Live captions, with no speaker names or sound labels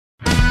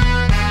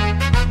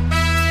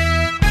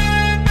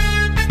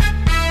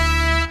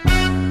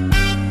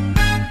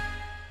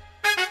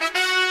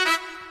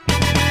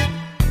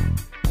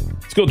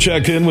Let's go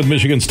check in with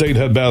Michigan State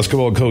head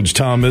basketball coach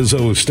Tom Izzo,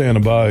 who's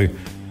standing by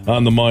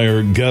on the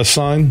Meyer guest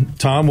sign.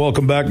 Tom,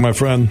 welcome back, my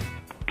friend.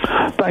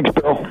 Thanks,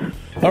 Bill.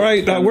 All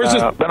right, where's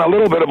this? Been a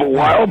little bit of a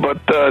while, but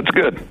it's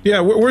good. Yeah,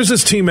 where's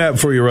this team at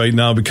for you right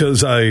now?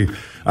 Because I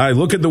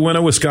look at the win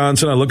at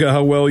Wisconsin. I look at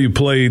how well you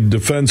played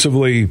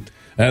defensively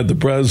at the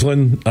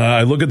Breslin.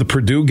 I look at the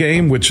Purdue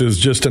game, which is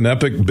just an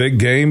epic big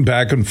game,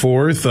 back and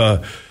forth.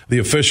 The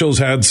officials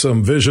had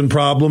some vision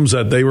problems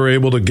that they were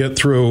able to get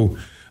through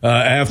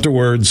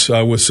afterwards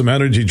with some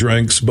energy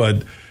drinks,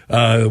 but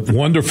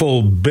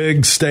wonderful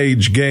big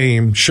stage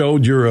game.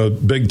 Showed you're a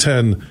Big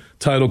Ten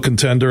title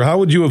contender. How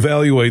would you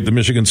evaluate the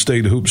Michigan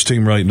State hoops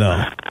team right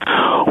now?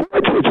 Well,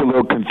 it's a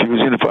little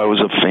confusing. If I was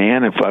a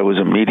fan, if I was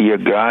a media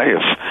guy,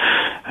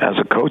 as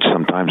a coach,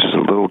 sometimes it's a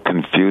little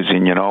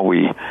confusing. You know,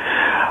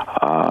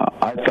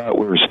 I thought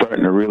we were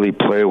starting to really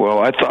play well.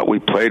 I thought we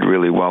played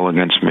really well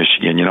against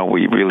Michigan. You know,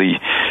 we really,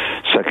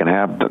 second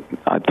half,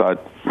 I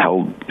thought,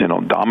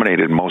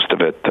 dominated most of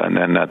it. And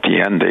then at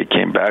the end, they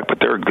came back. But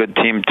they're a good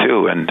team,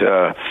 too.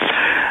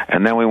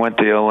 And then we went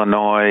to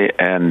Illinois,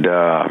 and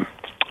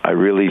I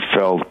really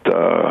felt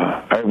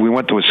we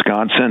went to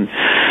Wisconsin,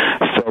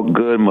 felt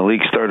good.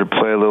 Malik started to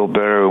play a little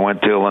better. We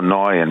went to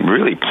Illinois and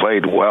really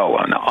played well.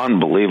 An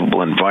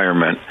unbelievable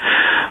environment.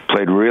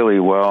 Played really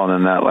well. And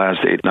in that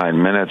last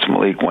 8-9 minutes,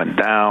 Malik went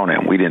down,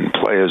 and we didn't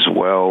play as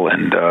well.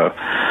 And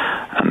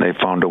they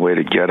found a way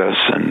to get us,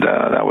 and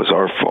that was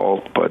our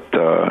fault. But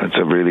it's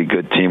a really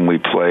good team we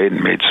played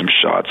and made some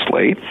shots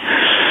late.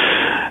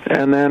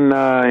 And then,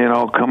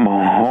 come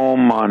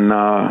home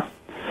on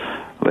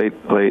late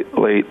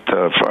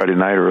Friday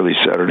night, early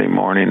Saturday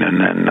morning, and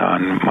then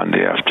on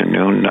Monday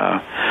afternoon,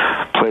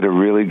 played a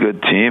really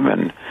good team,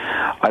 and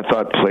I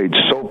thought played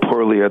so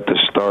poorly at the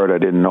start, I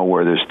didn't know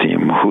where this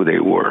team, who they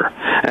were.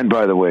 And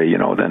by the way,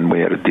 then we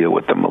had to deal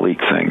with the Malik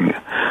thing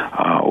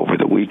over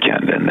the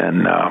weekend, and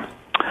then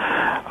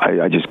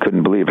I just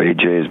couldn't believe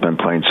AJ has been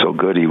playing so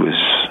good. He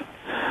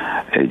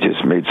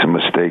just made some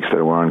mistakes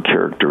that were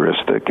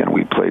uncharacteristic, and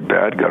we played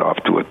bad, got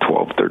off to a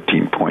 12,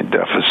 13-point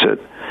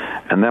deficit,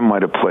 and then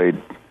might have played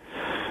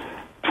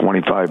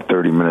 25,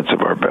 30 minutes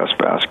of our best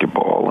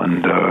basketball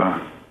and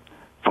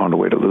found a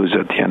way to lose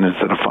at the end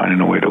instead of finding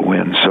a way to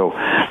win. So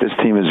this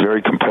team is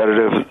very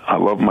competitive. I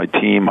love my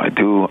team. I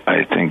do.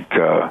 I think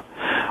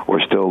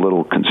we're still a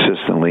little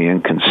consistently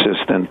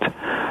inconsistent.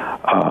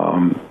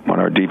 When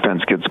our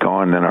defense gets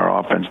going, then our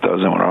offense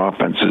doesn't. When our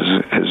offense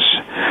is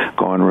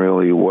going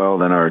really well,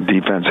 then our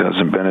defense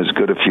hasn't been as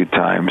good a few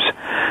times.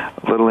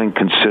 A little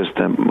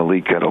inconsistent.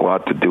 Malik had a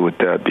lot to do with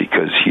that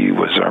because he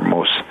was our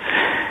most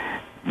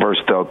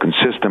versatile,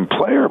 consistent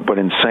player. But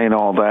in saying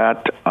all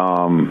that,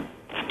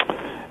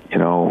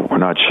 we're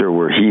not sure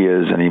where he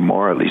is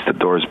anymore. At least the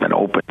door's been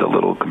opened a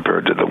little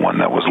compared to the one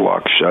that was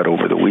locked shut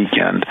over the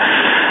weekend.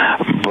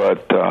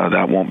 But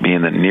that won't be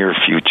in the near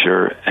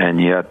future.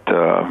 And yet,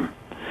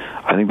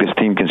 I think this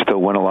team can still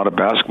win a lot of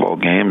basketball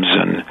games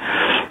and,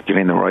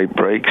 getting the right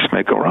breaks,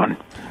 make a run.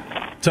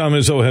 Tom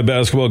Izzo, head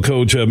basketball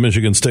coach at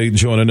Michigan State,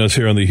 joining us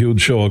here on the Huge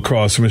Show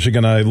across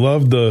Michigan. I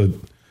love the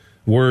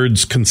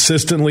words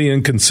consistently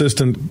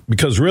inconsistent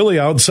because really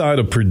outside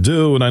of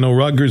Purdue, and I know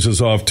Rutgers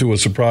is off to a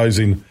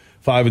surprising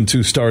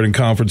 5-2 start in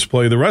conference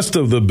play, the rest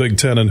of the Big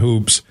Ten and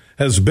hoops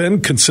has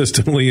been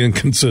consistently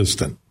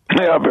inconsistent.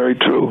 Yeah, very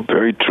true.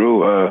 Very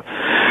true.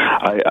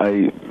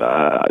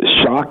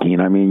 Shocking.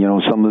 I mean,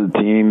 some of the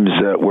teams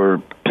that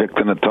were picked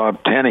in the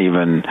top 10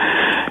 even,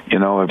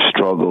 have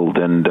struggled.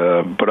 And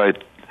but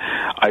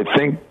I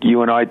think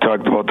you and I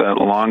talked about that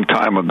a long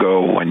time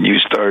ago when you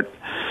start.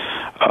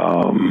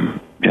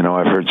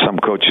 I've heard some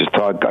coaches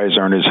talk, guys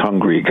aren't as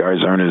hungry,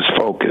 guys aren't as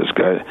focused.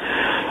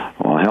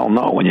 Well, hell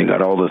no, when you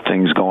got all the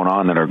things going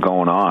on that are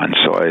going on.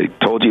 So I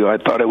told you I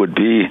thought it would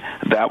be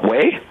that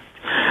way.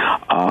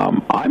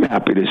 I'm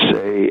happy to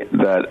say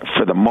that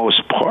for the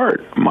most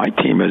part, my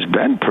team has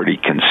been pretty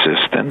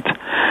consistent.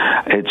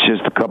 It's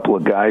just a couple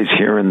of guys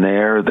here and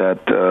there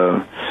that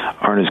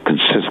aren't as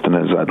consistent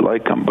as I'd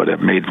like them, but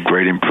have made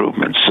great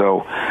improvements.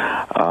 So,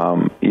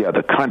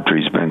 the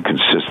country's been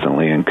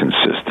consistently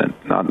inconsistent,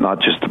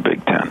 not just the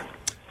Big Ten.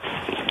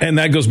 And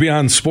that goes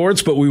beyond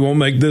sports, but we won't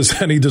make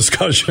this any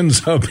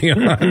discussions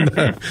beyond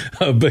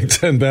Big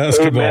Ten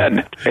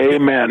basketball.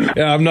 Amen.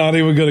 Yeah, I'm not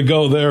even going to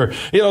go there.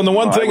 And the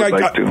one thing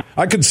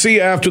I could see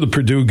after the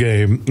Purdue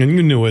game, and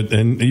you knew it,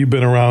 and you've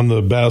been around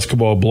the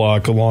basketball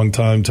block a long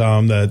time,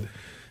 Tom, that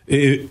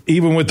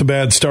even with the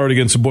bad start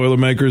against the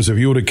Boilermakers, if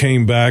you would have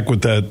came back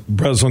with that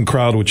Breslin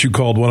crowd, which you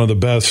called one of the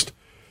best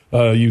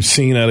you've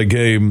seen at a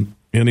game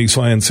in East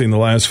Lansing the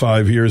last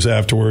 5 years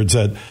afterwards,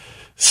 that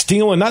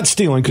not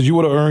stealing, because you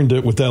would have earned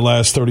it with that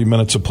last 30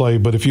 minutes of play.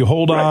 But if you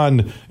hold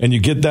on and you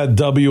get that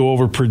W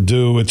over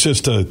Purdue,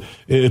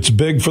 it's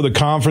big for the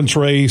conference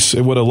race.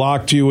 It would have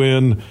locked you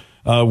in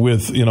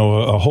with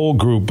a whole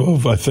group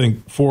of, I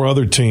think, 4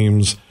 other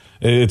teams.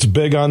 It's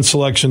big on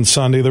Selection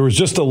Sunday. There was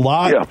just a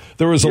lot. Yeah.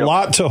 There was a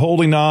lot to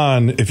holding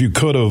on if you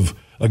could have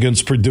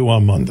against Purdue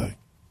on Monday.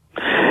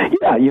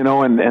 Yeah,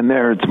 Yeah, and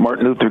there it's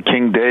Martin Luther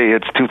King Day.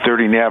 It's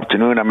 2:30 in the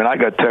afternoon. I mean, I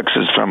got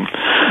texts from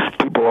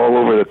people all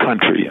over the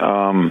country,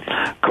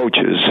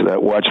 coaches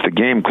that watched the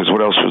game because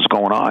what else was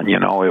going on?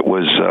 It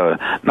was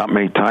not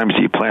many times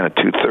do you play at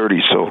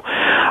 2:30. So,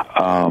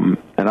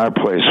 and our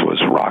place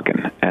was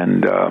rocking,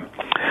 and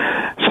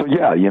so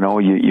yeah,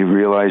 you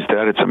realize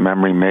that it's a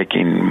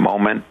memory-making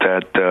moment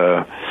that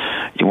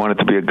you want it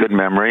to be a good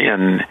memory,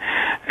 and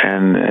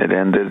it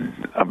ended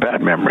a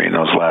bad memory in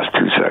those last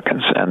 2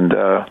 seconds, and.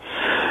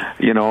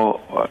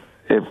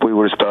 If we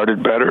would have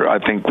started better, I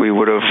think we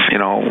would have,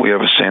 we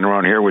have a saying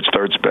around here, which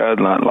starts bad,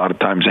 a lot of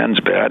times ends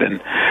bad,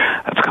 and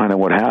that's kind of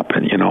what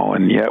happened,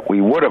 and yet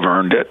we would have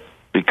earned it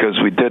because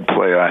we did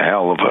play a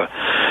hell of a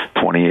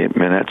 28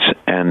 minutes,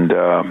 and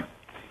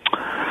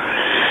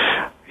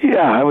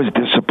yeah, I was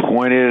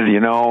disappointed,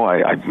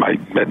 I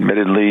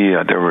admittedly,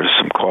 there were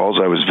some calls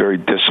I was very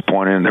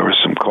disappointed in. There were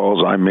some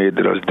calls I made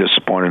that I was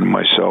disappointed in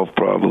myself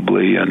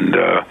probably, and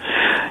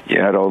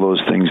you had all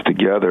those things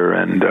together,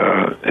 and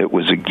it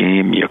was a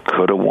game you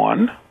could have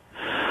won.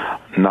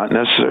 Not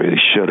necessarily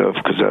should have,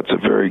 because that's a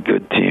very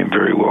good team,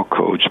 very well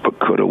coached, but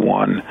could have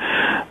won.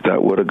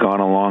 That would have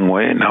gone a long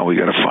way, and now we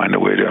got to find a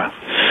way to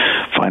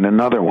find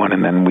another one,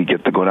 and then we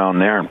get to go down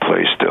there and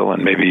play still,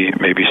 and maybe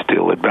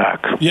steal it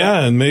back.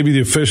 Yeah, and maybe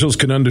the officials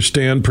can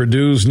understand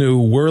Purdue's new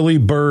whirly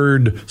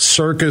bird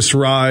circus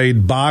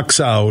ride box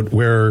out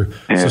where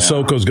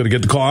Sissoko's going to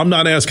get the call. I'm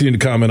not asking you to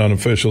comment on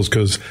officials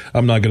because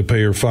I'm not going to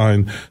pay your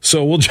fine.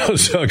 So we'll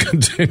just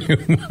continue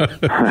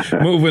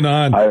moving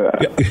on.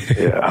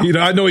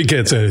 I know he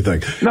can't say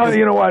anything. No,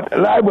 you know what?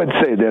 I would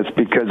say this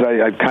because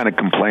I kind of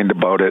complained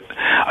about it.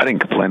 I didn't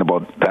complain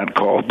about that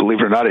call. Believe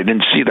it or not, I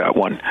didn't see that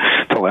one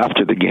till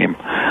after the game.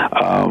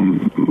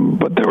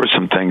 But there were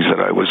some things that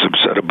I was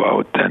upset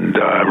about, and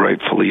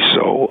rightfully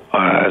so,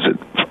 as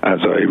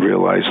I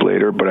realized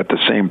later. But at the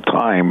same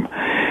time,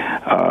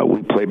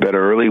 we play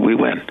better early, we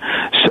win.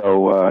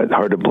 So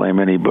hard to blame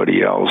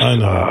anybody else. I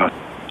know.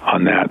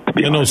 On that.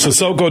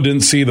 Sissoko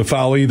didn't see the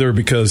foul either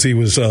because he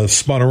was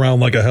spun around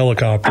like a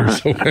helicopter.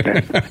 So.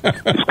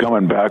 He's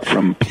coming back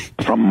from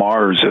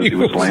Mars as he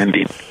was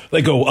landing.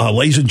 They go,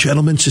 ladies and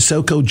gentlemen,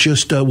 Sissoko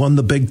just won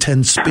the Big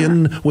Ten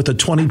spin with a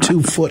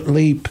 22-foot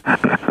leap.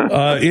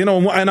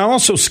 And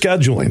also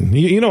scheduling.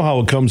 You know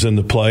how it comes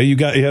into play. You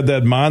had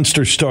that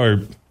monster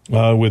start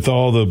with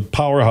all the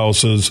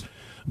powerhouses,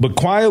 but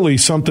quietly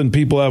something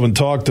people haven't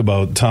talked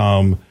about,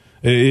 Tom.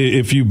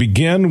 If you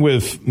begin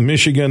with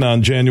Michigan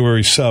on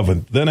January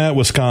 7th, then at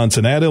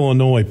Wisconsin, at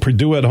Illinois,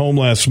 Purdue at home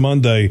last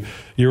Monday,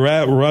 you're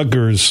at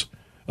Rutgers,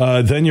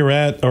 then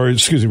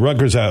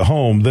Rutgers at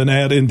home, then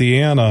at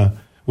Indiana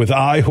with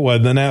Iowa,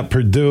 then at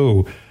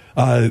Purdue.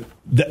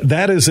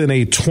 That is in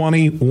a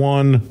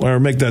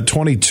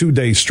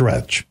 22-day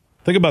stretch.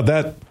 Think about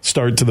that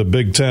start to the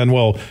Big Ten.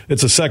 Well,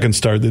 it's a second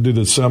start. They do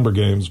the December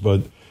games,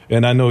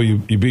 and I know you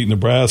beat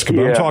Nebraska,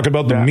 but I'm talking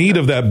about the meat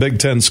of that Big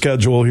Ten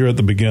schedule here at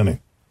the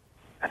beginning.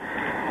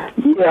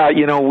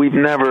 Yeah, we've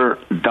never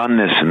done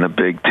this in the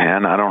Big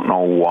Ten. I don't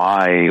know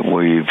why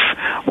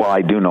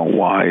I do know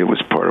why. It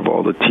was part of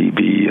all the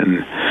TV,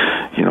 and,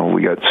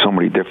 we got so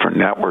many different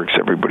networks.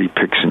 Everybody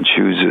picks and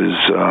chooses.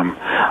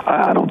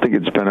 I don't think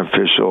it's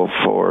beneficial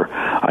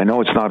I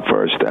know it's not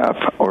for our staff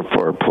or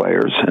for our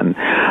players, and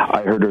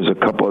I heard there's a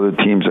couple other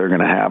teams that are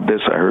going to have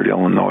this. I heard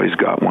Illinois'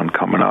 got one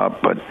coming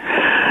up, but,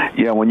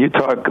 yeah, when you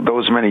talk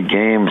those many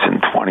games in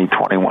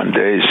 21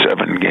 days,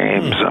 7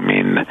 games, I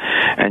mean,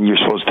 and you're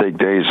supposed to take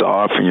days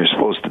off, and you're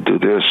supposed to do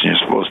this, and you're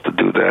supposed to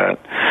do that.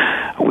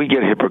 We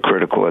get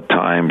hypocritical at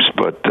times,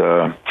 but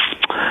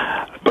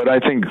I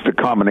think the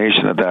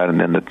combination of that and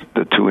then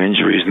the 2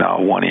 injuries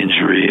now, 1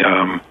 injury,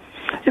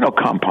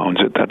 compounds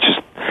it. That's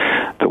just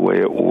the way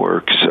it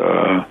works.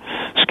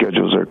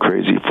 Schedules are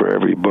crazy for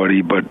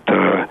everybody, but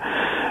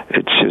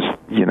it's just,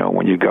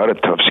 when you got a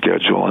tough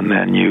schedule and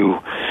then you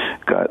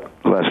got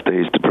less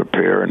days to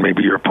prepare and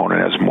maybe your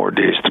opponent has more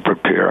days to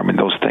prepare, I mean,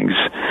 those things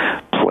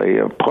play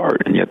a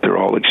part, and yet they're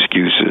all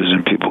excuses,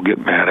 and people get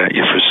mad at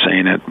you for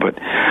saying it.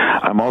 But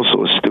I'm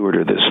also a steward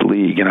of this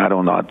league, and I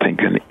do not think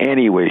in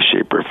any way,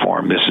 shape, or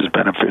form this is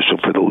beneficial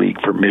for the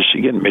league, for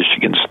Michigan,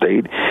 Michigan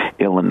State,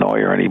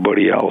 Illinois, or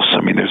anybody else.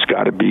 I mean, there's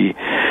got to be,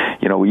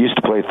 we used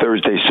to play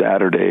Thursday,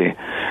 Saturday.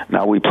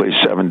 Now we play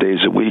 7 days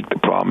a week. The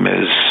problem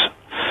is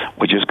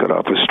we just got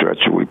off a stretch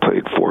where we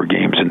played 4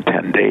 games in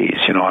 10 days.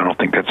 I don't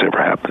think that's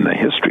ever happened in the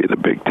history of the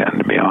Big Ten,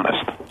 to be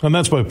honest. And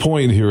that's my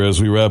point here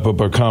as we wrap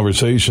up our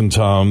conversation,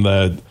 Tom,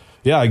 that,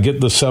 I get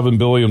the $7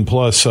 billion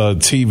plus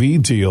TV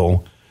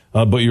deal,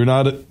 but you're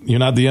not the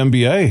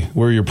NBA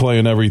where you're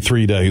playing every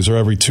 3 days or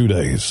every 2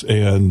 days.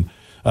 And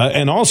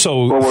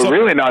also... Well, we're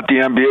really not the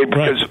NBA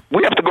because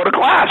we have to go to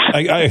class.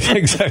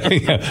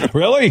 Exactly. Yeah.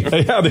 Really?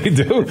 Yeah, they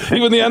do.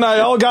 Even the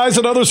NIL guys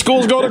at other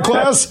schools go to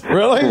class?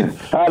 Really?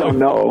 I don't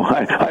know.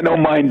 I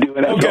don't mind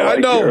doing it. Okay, I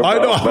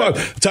know.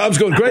 Tom's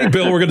going, great,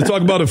 Bill. We're going to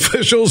talk about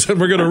officials, and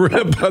we're going to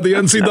rip the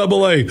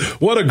NCAA.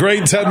 What a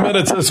great 10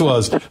 minutes this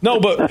was. No,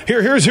 but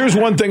here's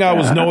one thing I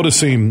was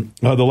noticing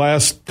the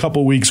last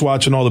couple weeks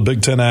watching all the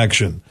Big Ten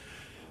action.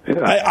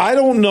 Yeah. I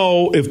don't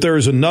know if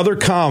there's another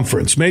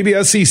conference, maybe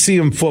SEC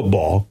in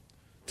football,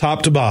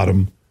 top to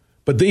bottom,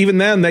 but even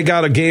then they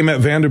got a game at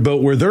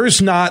Vanderbilt where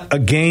there's not a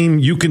game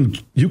you can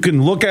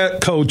look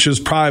at coaches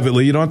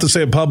privately. You don't have to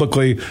say it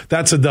publicly.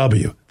 That's a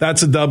W.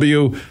 That's a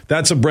W.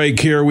 That's a break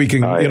here. We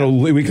can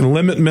we can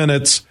limit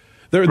minutes.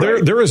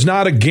 There is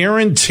not a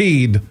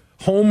guaranteed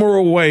home or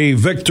away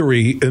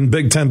victory in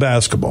Big Ten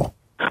basketball.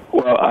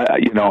 Well, I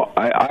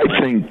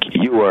think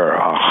you are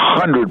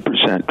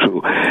 100%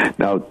 true.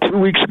 Now, 2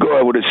 weeks ago,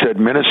 I would have said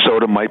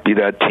Minnesota might be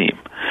that team.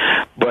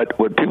 But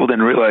what people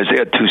didn't realize, they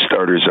had two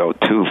starters out,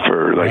 too,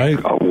 for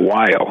a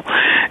while.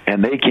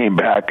 And they came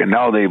back, and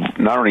now they've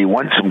not only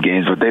won some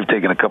games, but they've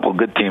taken a couple of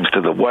good teams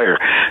to the wire.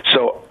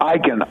 So I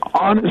can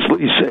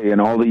honestly say, in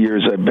all the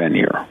years I've been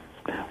here,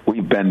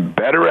 we've been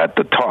better at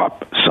the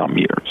top some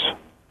years.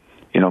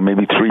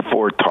 Maybe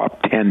 3-4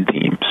 top 10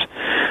 teams.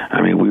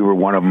 I mean, we were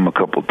one of them a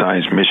couple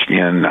times.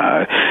 Michigan,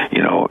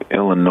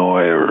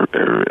 Illinois or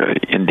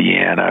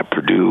Indiana,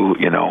 Purdue,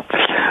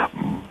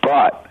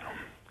 But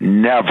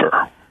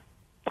never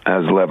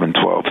has 11,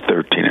 12,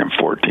 13, and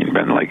 14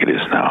 been like it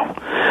is now.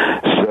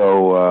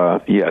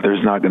 So,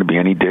 there's not going to be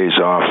any days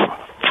off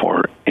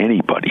for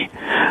anybody.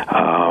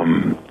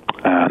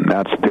 And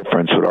that's the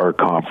difference with our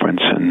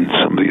conference and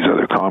some of these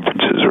other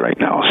conferences right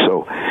now.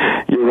 So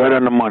you're right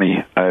on the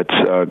money.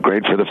 It's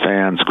great for the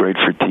fans, great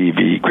for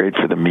TV, great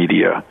for the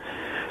media.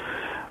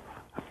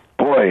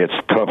 Boy, it's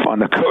tough on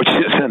the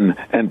coaches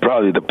and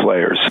probably the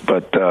players.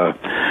 But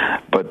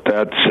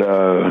that's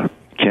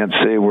can't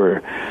say we're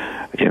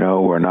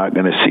not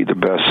going to see the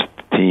best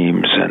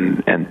teams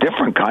and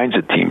different kinds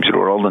of teams.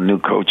 All the new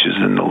coaches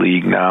in the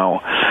league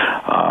now.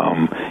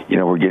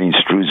 We're getting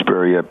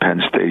Shrewsbury at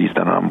Penn State. He's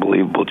done an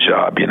unbelievable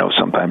job.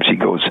 Sometimes he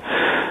goes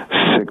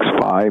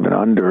 6'5" and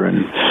under,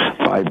 and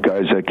 5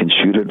 guys that can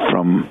shoot it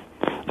from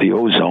the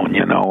ozone.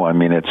 I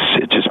mean,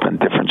 it's just been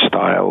different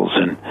styles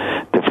and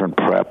different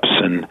preps,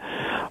 and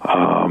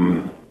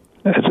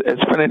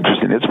it's been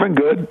interesting. It's been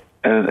good,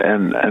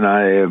 and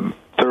I have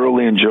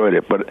thoroughly enjoyed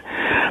it. But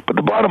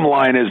the bottom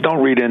line is,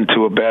 don't read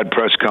into a bad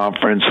press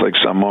conference like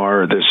some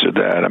are, or this or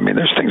that. I mean,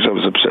 there's things I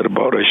was upset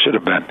about. I should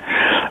have been.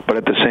 But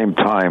at the same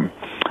time,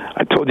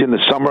 I told you in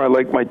the summer I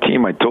like my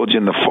team. I told you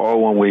in the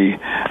fall when we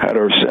had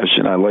our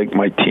session I like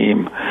my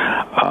team.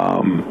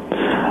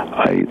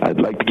 I'd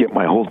like to get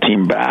my whole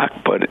team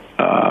back, but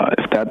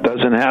if that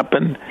doesn't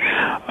happen,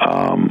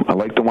 I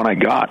like the one I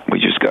got. We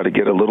just got to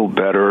get a little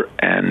better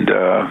and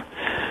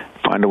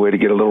find a way to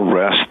get a little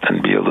rest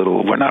and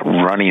we're not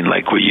running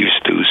like we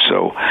used to.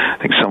 So I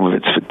think some of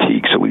it's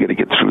fatigue, so we got to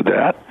get through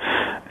that.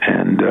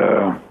 And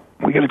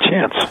we got a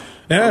chance.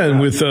 Yeah, and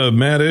with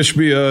Matt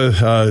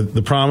Ishbia,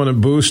 the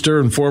prominent booster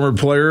and former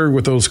player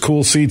with those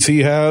cool seats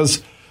he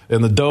has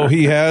and the dough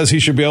he has, he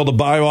should be able to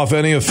buy off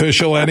any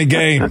official, any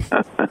game.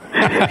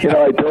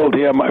 I told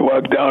him, I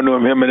walked down to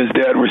him and his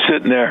dad were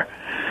sitting there,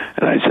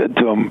 and I said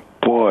to him,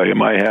 boy,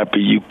 am I happy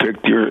you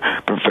picked your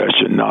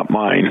profession, not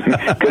mine,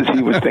 because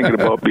he was thinking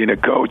about being a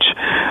coach.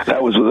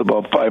 That was with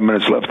about 5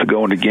 minutes left to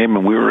go in the game,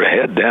 and we were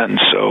ahead then.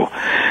 So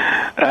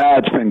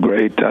it's been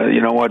great.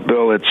 You know what,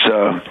 Bill?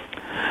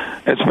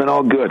 It's been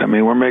all good. I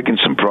mean, we're making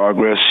some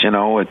progress.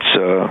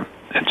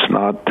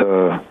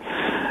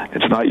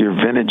 It's not your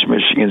vintage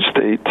Michigan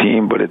State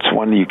team, but it's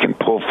one you can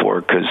pull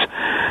for because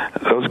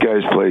those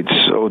guys played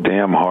so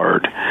damn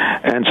hard,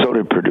 and so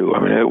did Purdue. I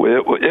mean,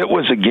 it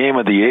was a game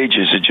of the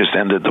ages. It just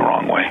ended the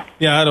wrong way.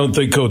 Yeah, I don't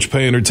think Coach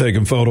Painter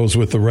taking photos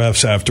with the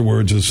refs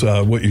afterwards is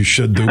what you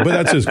should do, but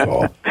that's his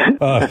call.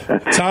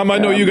 Tom, I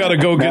know you got to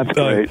go get.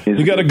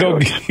 You got to go.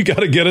 You got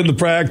to get into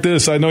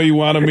practice. I know you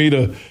wanted me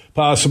to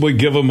possibly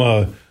give him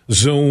a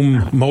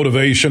Zoom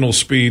motivational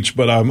speech,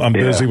 but I'm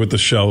busy with the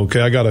show.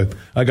 Okay, I gotta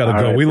go.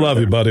 Right, we love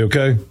you, buddy.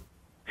 Okay.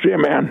 See you,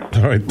 man.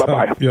 All right.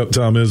 Bye-bye.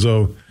 Tom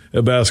Izzo,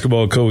 a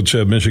basketball coach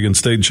at Michigan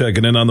State,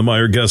 checking in on the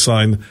Meyer guest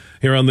line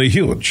here on the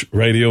Huge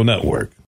Radio Network.